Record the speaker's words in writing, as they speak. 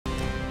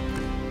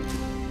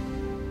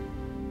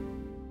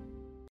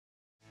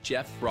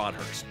Jeff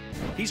Broadhurst.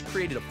 He's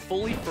created a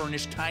fully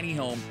furnished tiny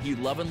home he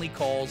lovingly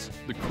calls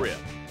The Crib.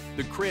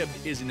 The Crib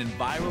is an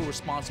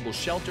enviro-responsible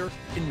shelter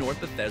in North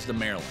Bethesda,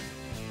 Maryland.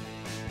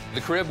 The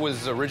crib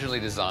was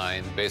originally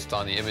designed based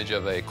on the image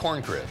of a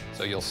corn crib.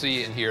 So you'll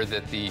see in here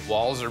that the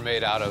walls are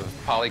made out of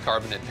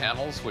polycarbonate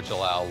panels, which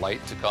allow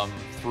light to come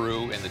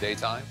through in the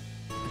daytime.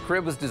 The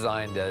crib was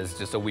designed as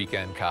just a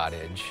weekend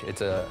cottage.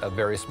 It's a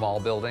very small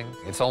building.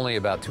 It's only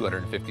about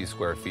 250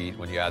 square feet.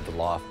 When you add the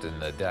loft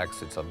and the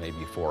decks, it's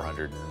maybe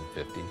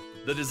 450.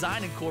 The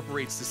design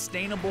incorporates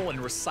sustainable and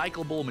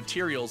recyclable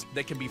materials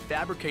that can be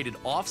fabricated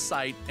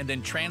off-site and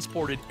then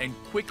transported and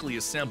quickly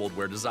assembled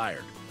where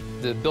desired.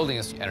 The building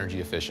is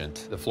energy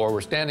efficient. The floor we're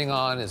standing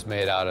on is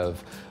made out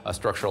of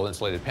structural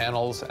insulated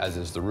panels, as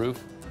is the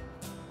roof.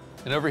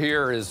 And over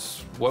here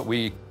is what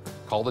we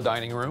call the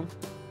dining room.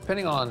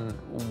 Depending on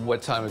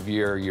what time of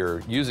year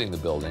you're using the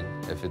building,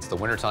 if it's the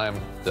wintertime,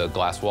 the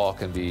glass wall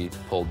can be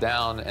pulled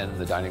down and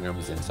the dining room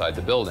is inside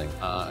the building.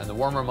 In the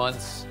warmer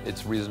months,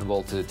 it's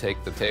reasonable to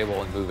take the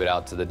table and move it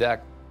out to the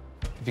deck.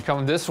 If you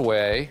come this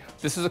way,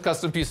 this is a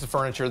custom piece of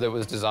furniture that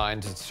was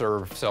designed to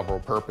serve several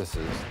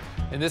purposes.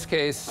 In this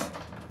case,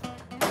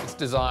 it's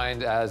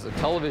designed as a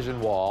television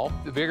wall.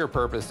 The bigger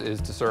purpose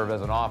is to serve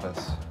as an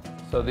office.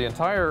 So the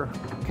entire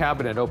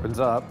cabinet opens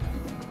up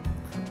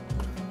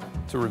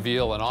to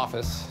reveal an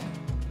office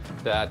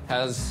that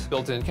has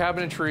built-in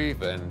cabinetry.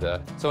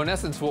 And so in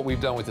essence, what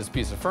we've done with this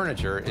piece of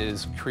furniture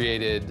is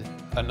created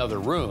another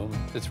room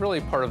that's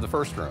really part of the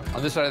first room.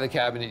 On this side of the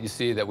cabinet, you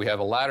see that we have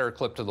a ladder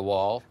clipped to the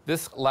wall.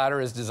 This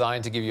ladder is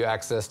designed to give you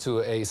access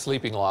to a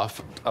sleeping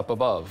loft up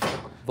above.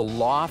 The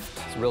loft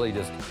is really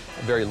just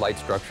a very light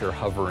structure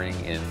hovering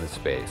in the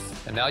space.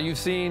 And now you've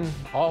seen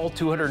all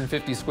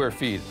 250 square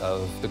feet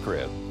of the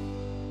crib.